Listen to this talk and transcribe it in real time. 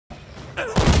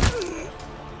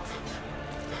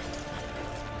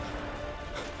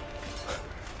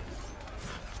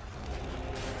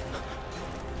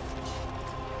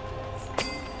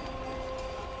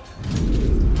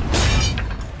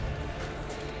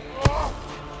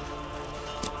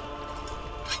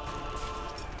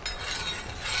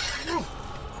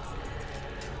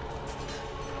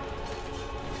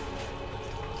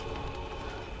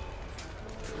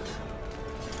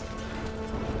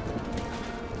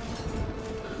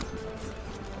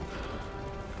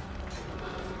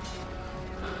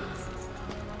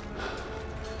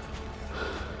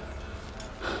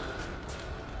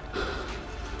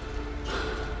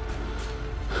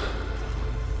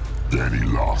Any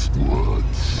last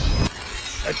words?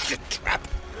 Set your trap.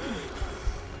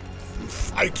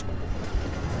 Fight.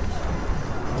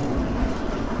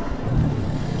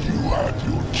 You had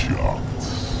your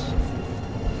chance.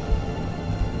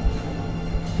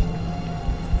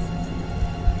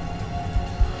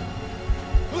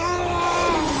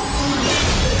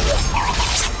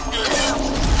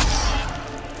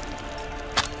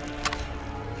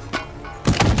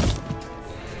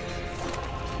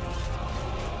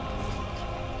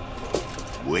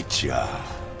 Witcher.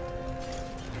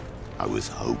 I was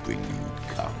hoping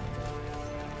you'd come.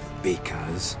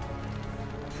 Because?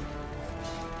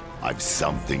 I've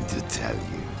something to tell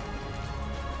you.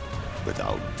 But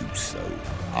I'll do so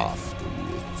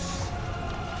afterwards.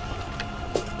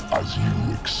 As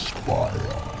you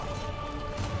expire.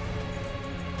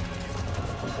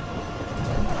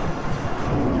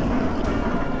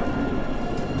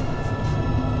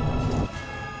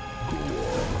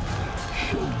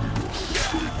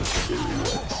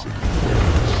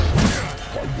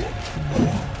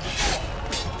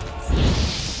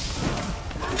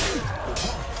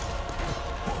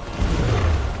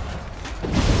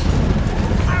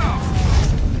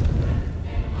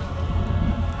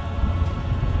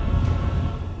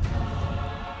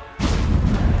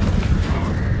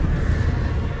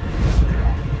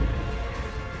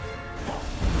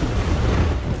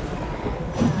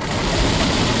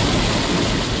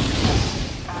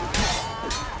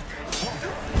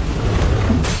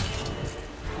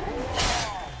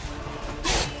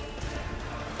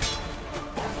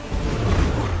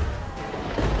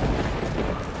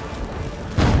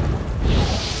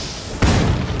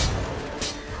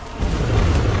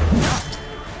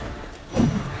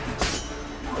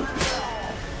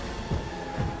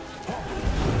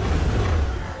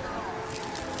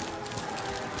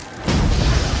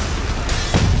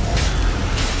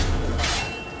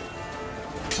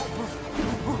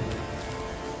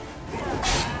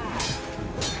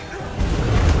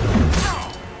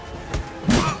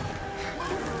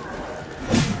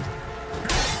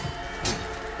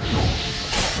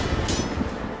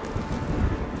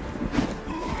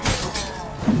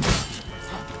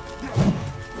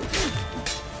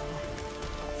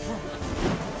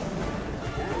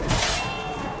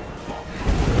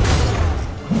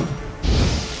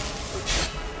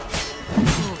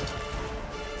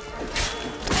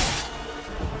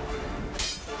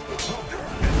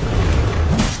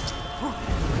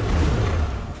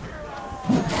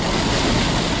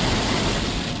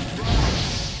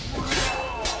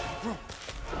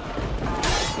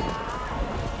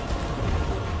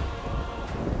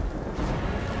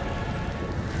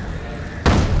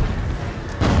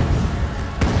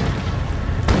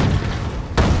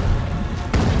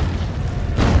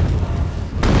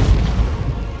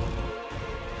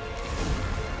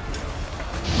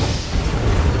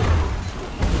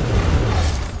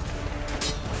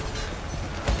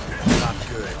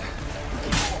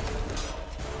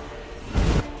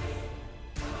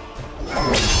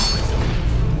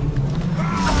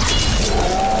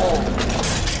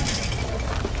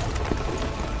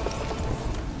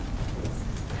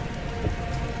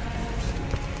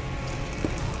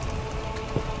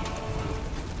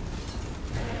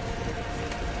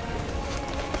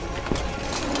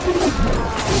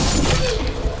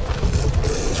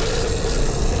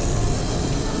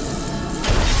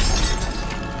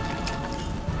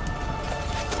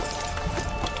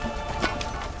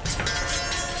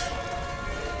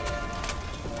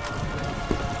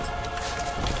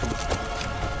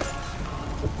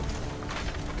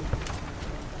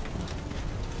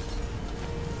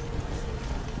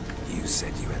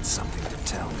 said you had something to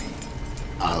tell me.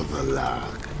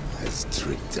 Alvalark has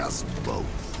tricked us both.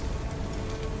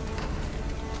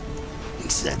 He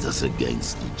set us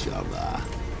against each other,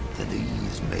 and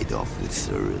he's made off with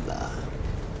Cyrilla.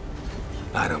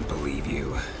 I don't believe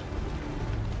you.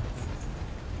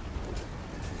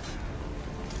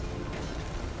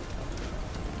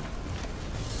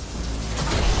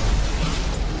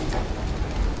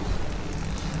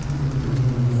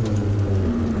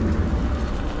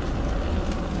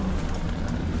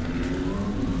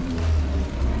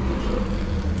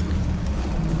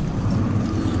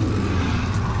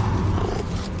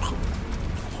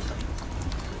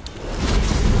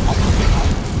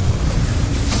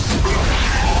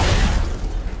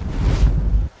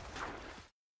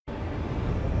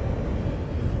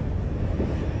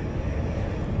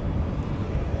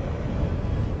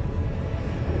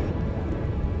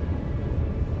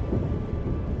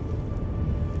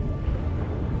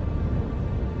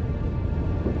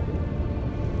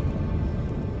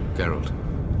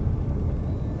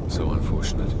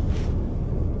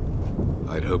 unfortunate.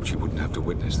 I'd hoped you wouldn't have to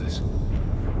witness this.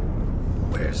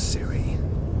 Where's Ciri?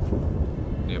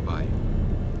 Nearby.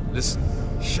 Listen.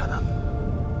 Shut up.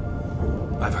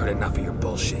 I've heard enough of your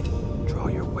bullshit. Draw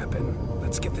your weapon.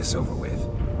 Let's get this over with.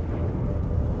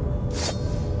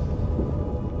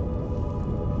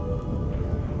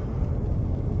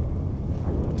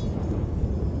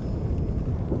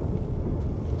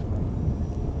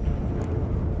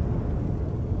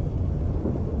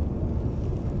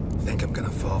 Think I'm gonna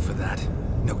fall for that?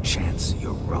 No chance.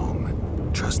 You're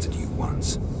wrong. Trusted you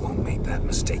once. Won't make that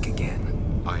mistake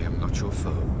again. I am not your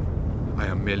foe. I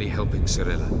am merely helping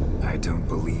Cirilla. I don't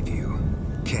believe you.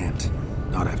 Can't.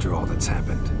 Not after all that's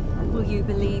happened. Will you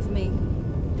believe me?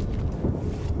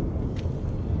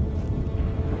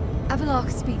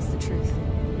 Avalok speaks the truth.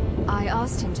 I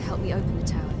asked him to help me open the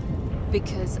tower,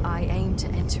 because I aim to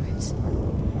enter it.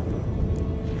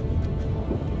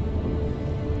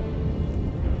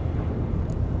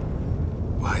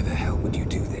 Why the hell would you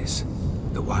do this?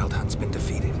 The Wild Hunt's been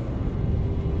defeated.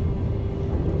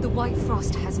 The White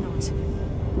Frost has not.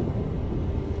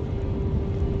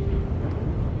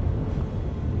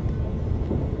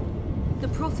 The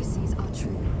prophecies are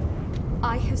true.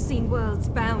 I have seen worlds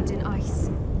bound in ice.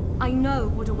 I know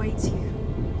what awaits you.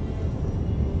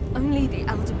 Only the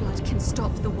Elder Blood can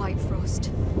stop the White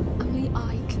Frost. Only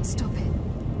I can stop it.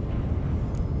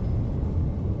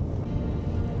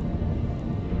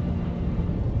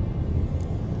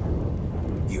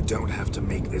 You don't have to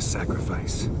make this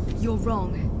sacrifice. You're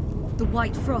wrong. The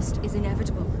White Frost is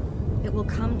inevitable. It will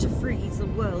come to freeze the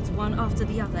worlds one after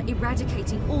the other,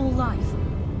 eradicating all life.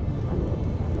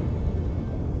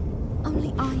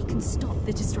 Only I can stop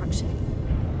the destruction.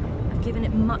 I've given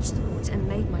it much thought and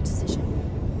made my decision.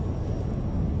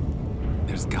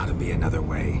 There's gotta be another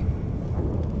way.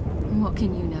 What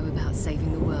can you know about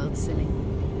saving the world, silly?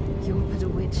 You're but a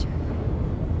witcher.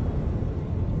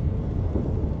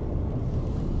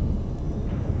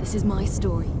 This is my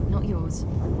story, not yours.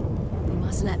 You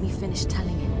must let me finish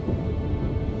telling it.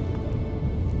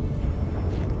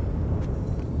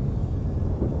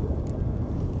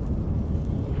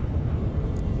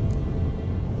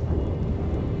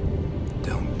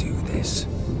 Don't do this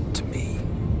to me.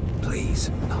 Please,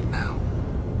 not now.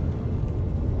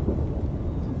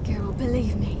 Girl,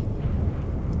 believe me.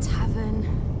 A tavern,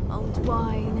 old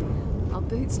wine, our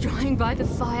boots drying by the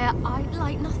fire. I'd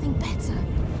like nothing better.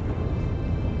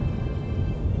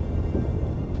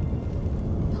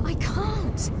 But I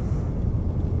can't.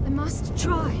 I must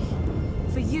try.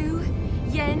 For you,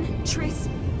 Yen, Triss,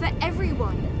 for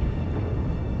everyone.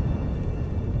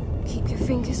 Keep your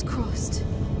fingers crossed.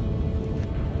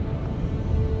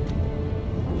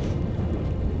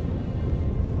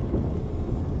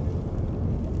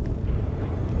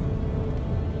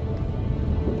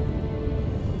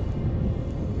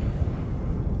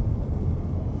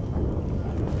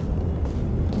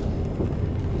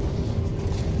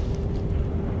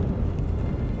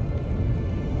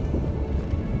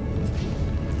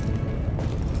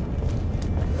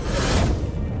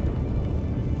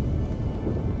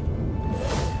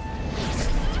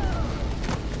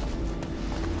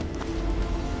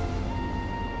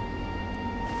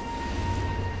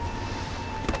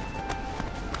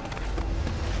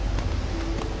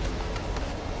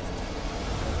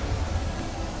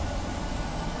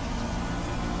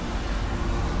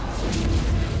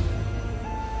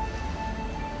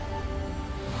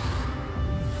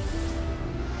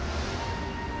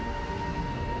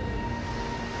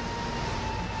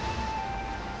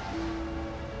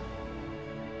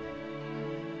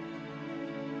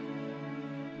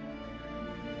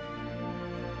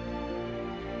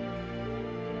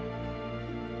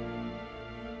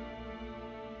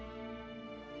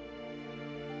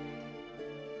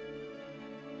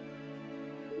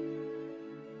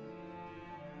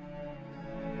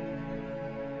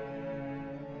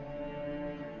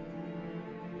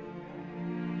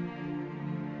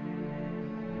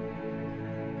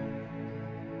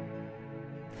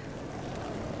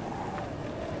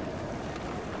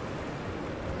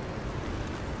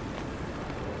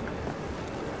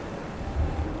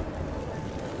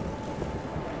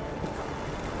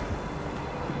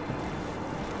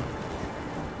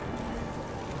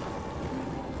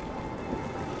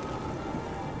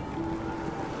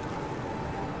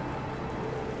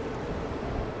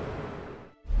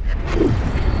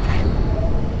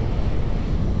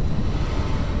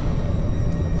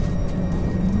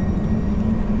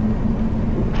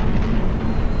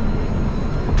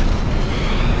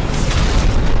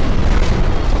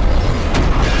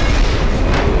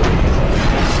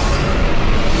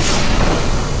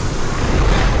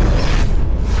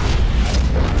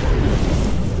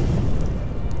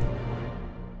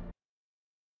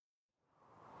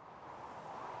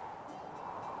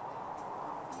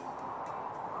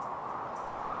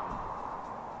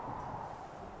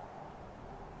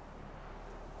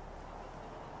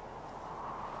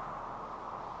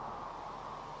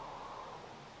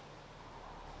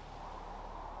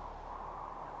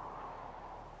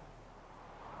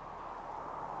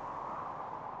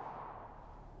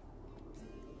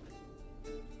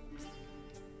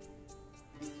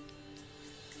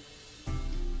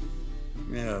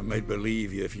 Yeah, I might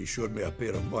believe you if you showed me a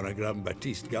pair of monogram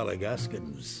Batiste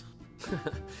Galligaskins.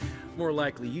 More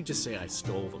likely, you just say I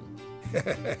stole them.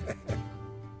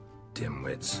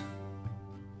 Dimwits.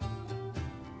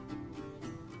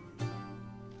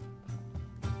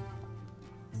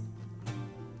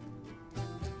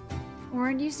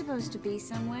 Weren't you supposed to be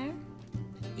somewhere?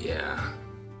 Yeah.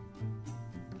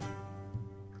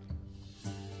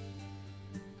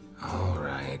 All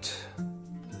right.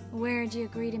 Where'd you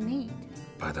agree to meet?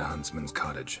 By the huntsman's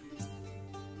cottage.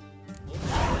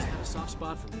 Always had a soft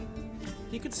spot for me.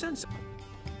 He could sense it.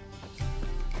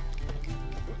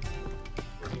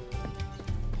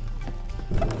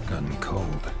 Gun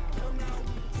cold.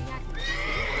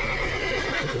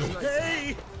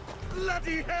 Hey!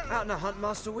 Bloody hell! Out on a hunt,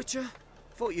 Master Witcher?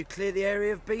 Thought you'd clear the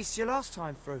area of beasts your last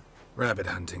time through. Rabbit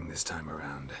hunting this time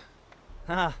around.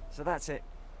 Ah, so that's it.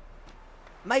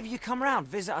 Maybe you come round,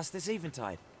 visit us this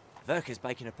eventide. Verka's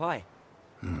baking a pie.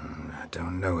 I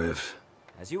don't know if...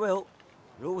 As you will.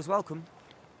 You're always welcome.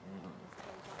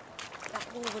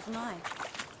 That wall was mine.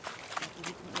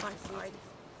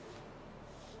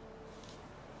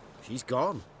 She's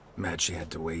gone. Mad she had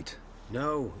to wait.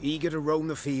 No, eager to roam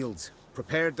the fields.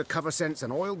 Prepared the cover scents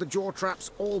and oiled the jaw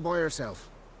traps all by herself.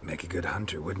 Make a good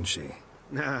hunter, wouldn't she?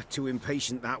 Nah, too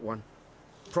impatient, that one.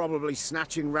 Probably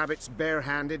snatching rabbits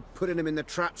barehanded, putting them in the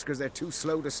traps because they're too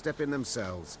slow to step in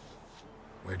themselves.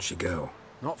 Where'd she go?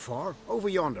 Not far. Over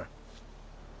yonder.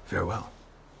 Farewell.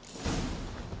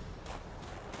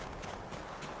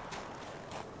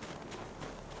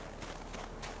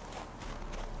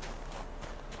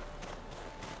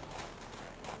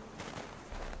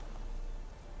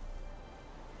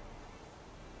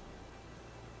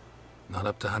 Not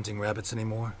up to hunting rabbits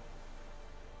anymore?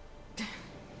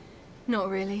 Not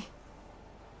really.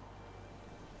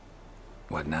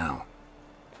 What now?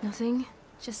 Nothing.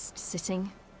 Just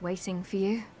sitting, waiting for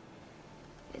you.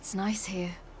 It's nice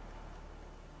here.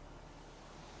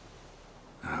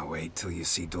 I'll wait till you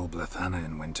see Dol Blethana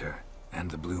in winter,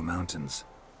 and the Blue Mountains.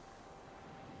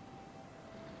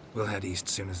 We'll head east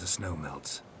soon as the snow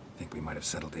melts. Think we might have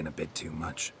settled in a bit too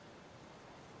much.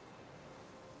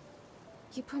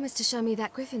 You promised to show me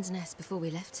that griffin's nest before we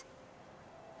left.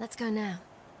 Let's go now.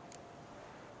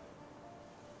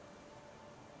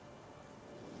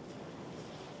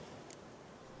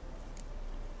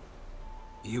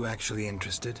 You actually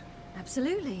interested?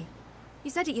 Absolutely. You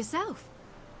said it yourself.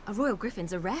 A royal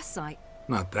griffin's a rare sight.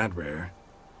 Not that rare.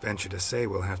 Venture to say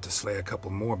we'll have to slay a couple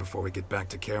more before we get back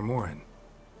to Kaer Morhen.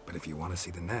 But if you want to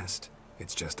see the nest,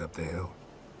 it's just up the hill.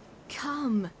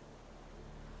 Come.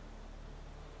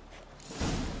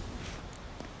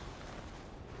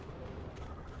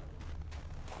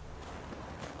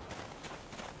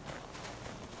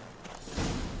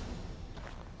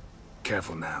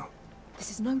 Careful now. This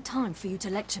is no time for you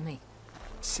to lecture me.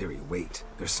 Ciri, wait.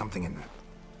 There's something in the...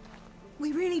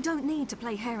 We really don't need to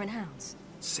play hare and hounds.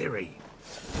 Ciri!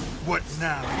 What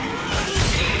now?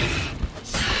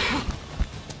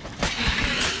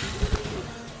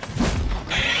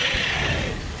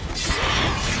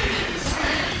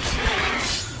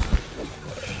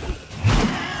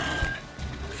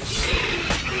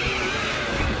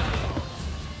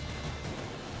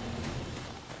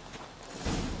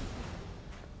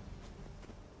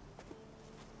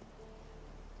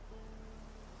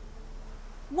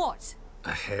 What?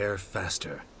 A hair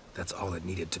faster. That's all it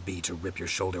needed to be to rip your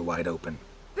shoulder wide open.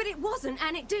 But it wasn't,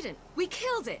 and it didn't. We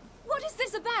killed it. What is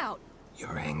this about?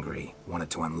 You're angry, wanted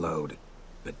to unload.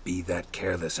 But be that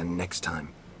careless and next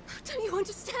time. Don't you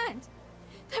understand?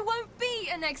 There won't be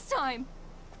a next time.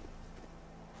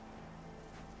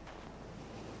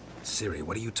 Ciri,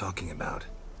 what are you talking about?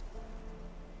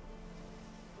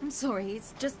 I'm sorry,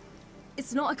 it's just...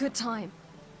 it's not a good time.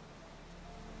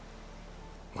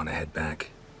 Want to head back?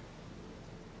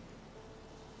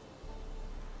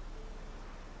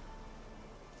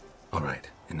 All right,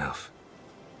 enough.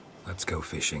 Let's go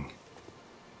fishing.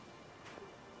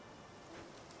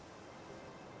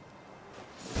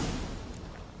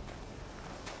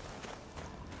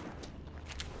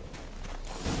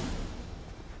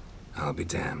 I'll be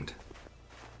damned.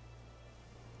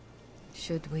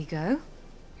 Should we go?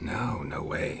 No, no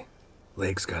way.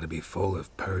 Lake's gotta be full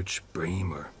of perch,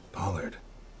 bream, or pollard.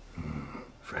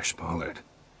 Fresh pollard.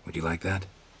 Would you like that?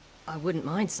 I wouldn't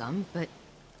mind some, but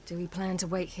do we plan to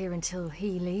wait here until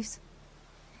he leaves?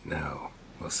 No,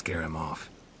 we'll scare him off.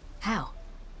 How?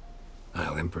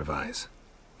 I'll improvise.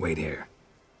 Wait here.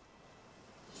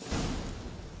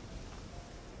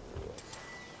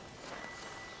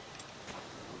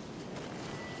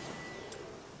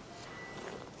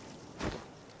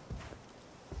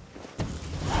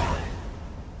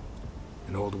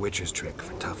 An old witcher's trick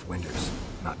for tough winters.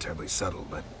 Not terribly subtle,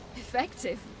 but...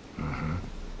 Effective? Mm-hmm.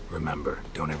 Remember,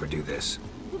 don't ever do this.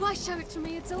 Why show it to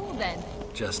me at all, then?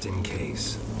 Just in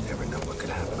case. Never know what could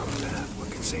happen on the path,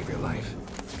 what could save your life.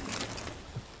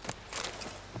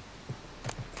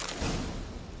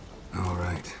 All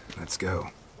right, let's go.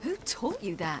 Who taught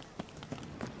you that?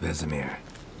 Vesemir.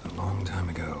 A long time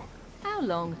ago. How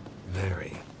long?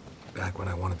 Very. Back when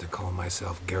I wanted to call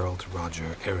myself Geralt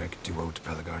Roger Eric Duot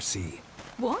Pelagarcy.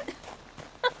 What?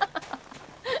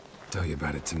 Tell you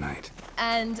about it tonight.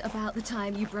 And about the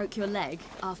time you broke your leg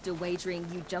after wagering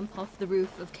you jump off the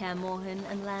roof of Kaer Morhen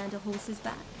and land a horse's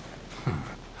back?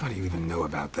 How do you even know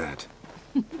about that?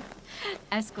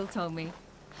 Eskel told me.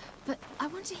 But I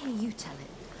want to hear you tell it.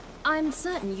 I'm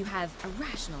certain you have a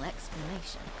rational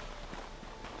explanation.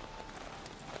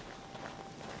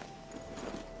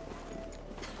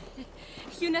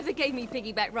 You never gave me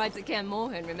piggyback rides at Kaer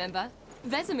Morhen, remember?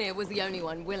 Vesemir was the only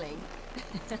one willing.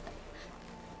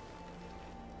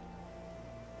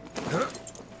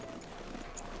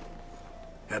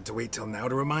 Had to wait till now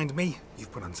to remind me?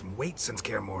 You've put on some weight since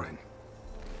Kaer Morhen.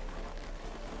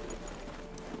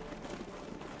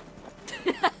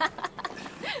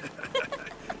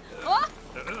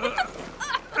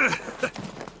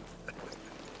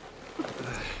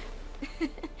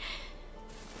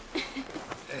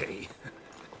 Hey.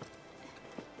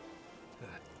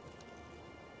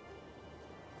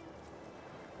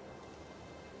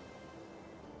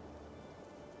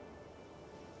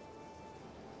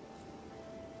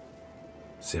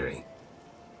 Ciri.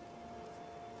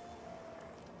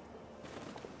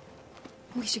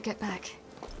 We should get back.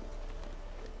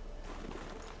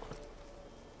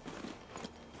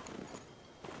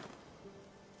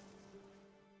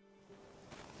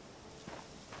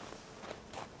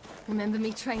 Remember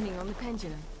me training on the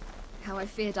pendulum? How I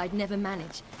feared I'd never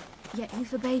manage, yet you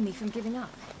forbade me from giving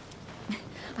up.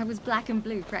 I was black and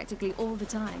blue practically all the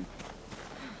time.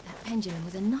 That pendulum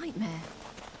was a nightmare.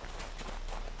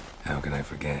 How can I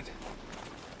forget?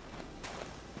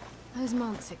 Those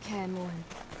months at Kaer Morhen,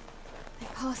 they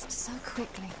passed so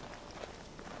quickly.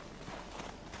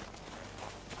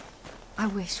 I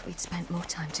wish we'd spent more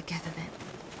time together then.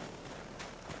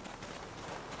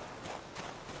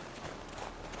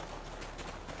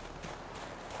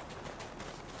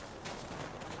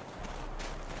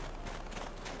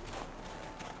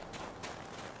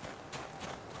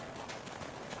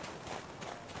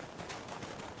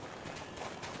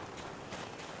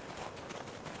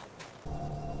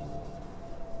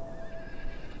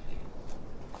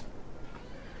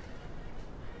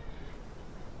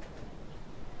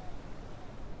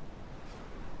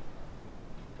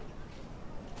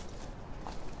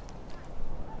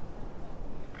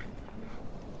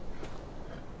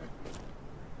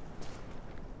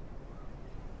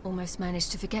 Almost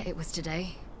managed to forget it was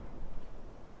today.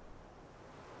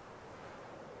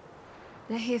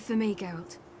 They're here for me,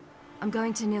 Geralt. I'm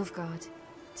going to Nilfgaard,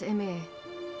 to Emir.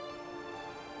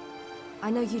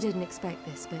 I know you didn't expect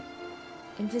this, but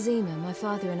in Vizima, my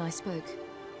father and I spoke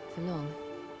for long.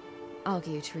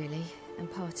 Argued, really, and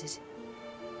parted.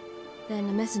 Then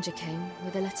a messenger came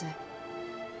with a letter.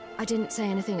 I didn't say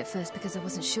anything at first because I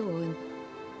wasn't sure, and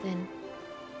then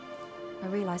I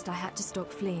realized I had to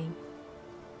stop fleeing.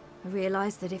 I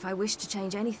realized that if I wish to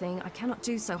change anything, I cannot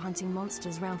do so hunting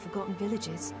monsters round forgotten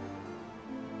villages.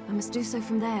 I must do so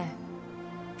from there,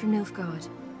 from Nilfgaard.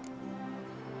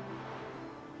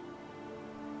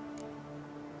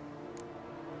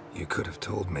 You could have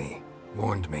told me,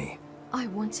 warned me. I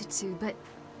wanted to, but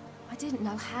I didn't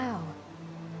know how.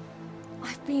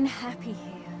 I've been happy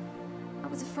here. I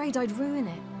was afraid I'd ruin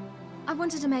it. I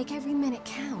wanted to make every minute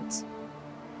count.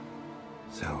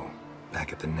 So,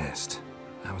 back at the nest,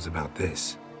 I was about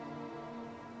this.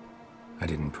 I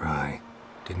didn't pry.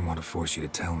 Didn't want to force you to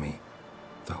tell me.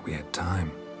 Thought we had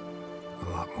time. A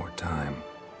lot more time.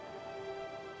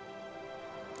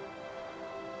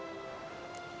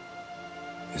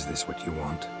 Is this what you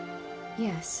want?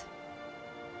 Yes.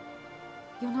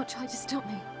 You'll not try to stop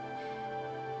me.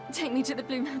 Take me to the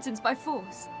Blue Mountains by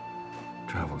force.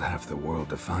 Traveled half the world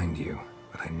to find you,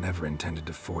 but I never intended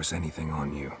to force anything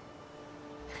on you.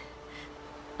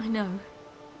 I know.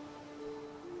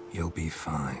 You'll be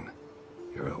fine.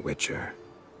 You're a witcher.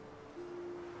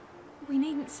 We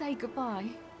needn't say goodbye.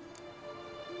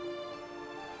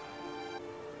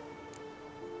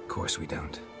 Of course we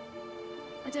don't.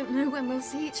 I don't know when we'll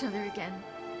see each other again.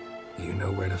 You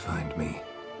know where to find me.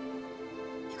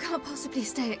 You can't possibly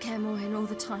stay at Kaer Morhen all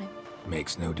the time.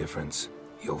 Makes no difference.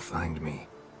 You'll find me.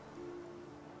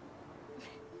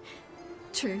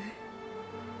 True.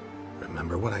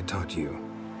 Remember what I taught you.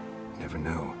 Never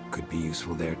know, could be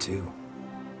useful there too.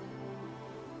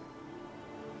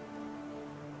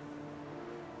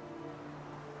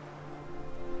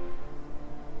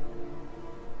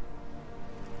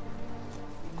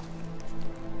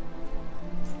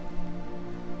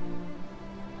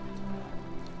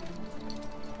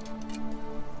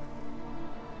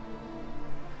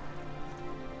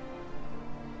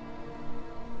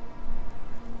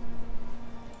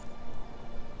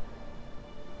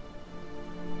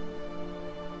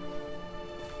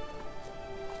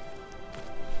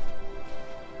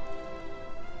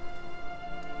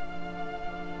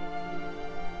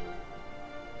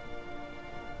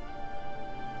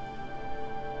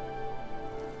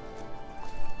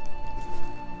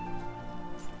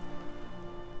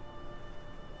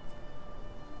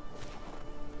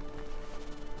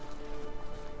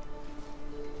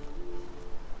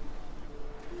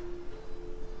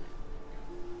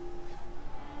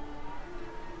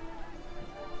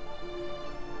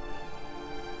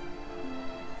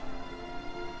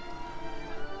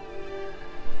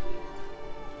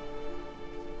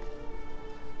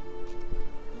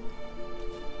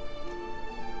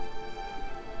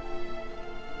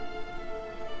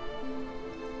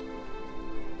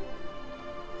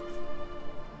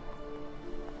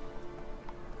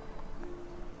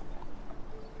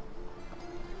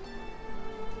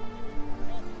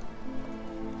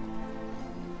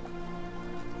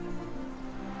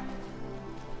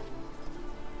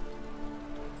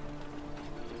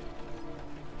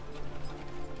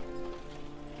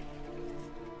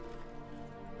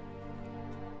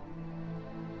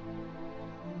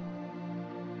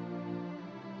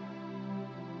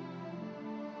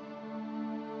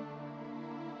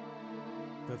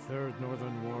 The Third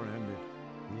Northern War ended.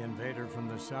 The invader from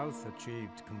the south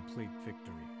achieved complete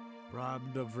victory.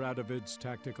 Robbed of Radovid's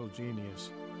tactical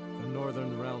genius, the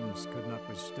northern realms could not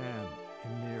withstand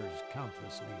Ymir's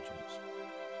countless legions.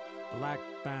 Black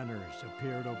banners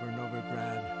appeared over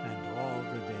Novigrad and all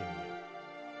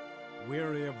Redania.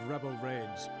 Weary of rebel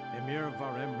raids, Ymir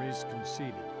Varemres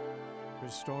conceded,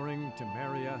 restoring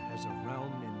Temeria as a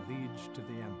realm in liege to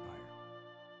the Empire.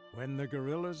 When the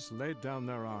guerrillas laid down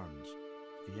their arms,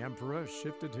 the Emperor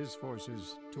shifted his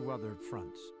forces to other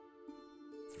fronts.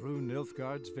 Through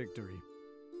Nilfgaard's victory,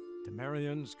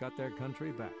 Temerians got their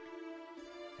country back,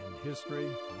 and history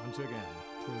once again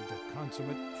proved a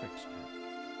consummate trickster.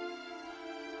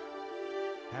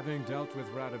 Having dealt with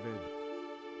Radovid,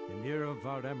 Ymir of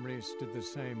Varemres did the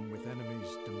same with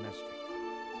enemies domestic.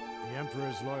 The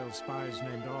Emperor's loyal spies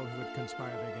named all who had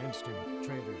conspired against him,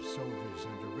 traitors, soldiers,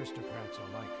 and aristocrats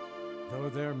alike. Though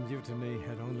their mutiny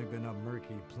had only been a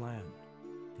murky plan,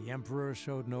 the Emperor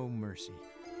showed no mercy,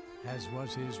 as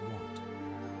was his wont.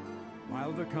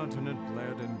 While the continent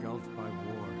bled engulfed by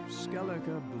war,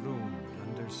 Skellige bloomed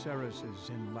under Ceres's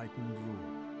enlightened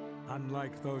rule.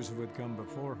 Unlike those who had come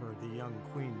before her, the young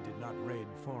queen did not raid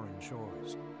foreign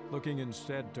shores, looking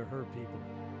instead to her people,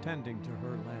 tending to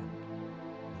her land.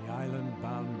 The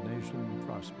island-bound nation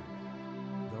prospered,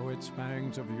 though its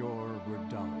fangs of yore were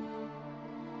dulled.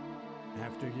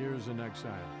 After years in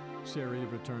exile, Ciri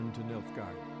returned to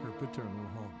Nilfgaard, her paternal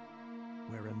home,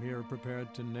 where Ymir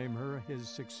prepared to name her his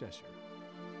successor.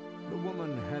 The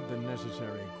woman had the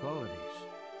necessary qualities.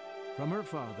 From her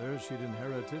father, she'd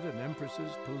inherited an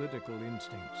empress's political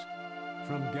instincts.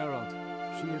 From Geralt,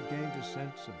 she had gained a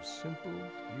sense of simple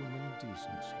human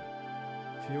decency.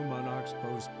 Few monarchs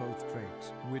boast both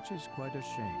traits, which is quite a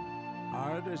shame.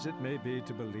 Hard as it may be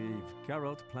to believe,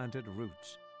 Geralt planted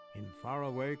roots in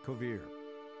faraway Kovir.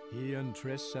 He and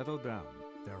Triss settled down,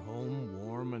 their home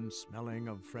warm and smelling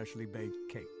of freshly baked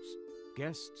cakes.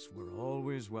 Guests were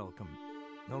always welcome,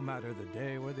 no matter the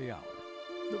day or the hour.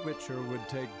 The Witcher would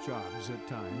take jobs at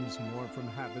times more from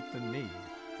habit than need,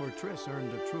 for Triss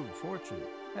earned a true fortune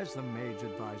as the mage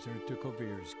advisor to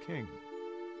Kovir's king.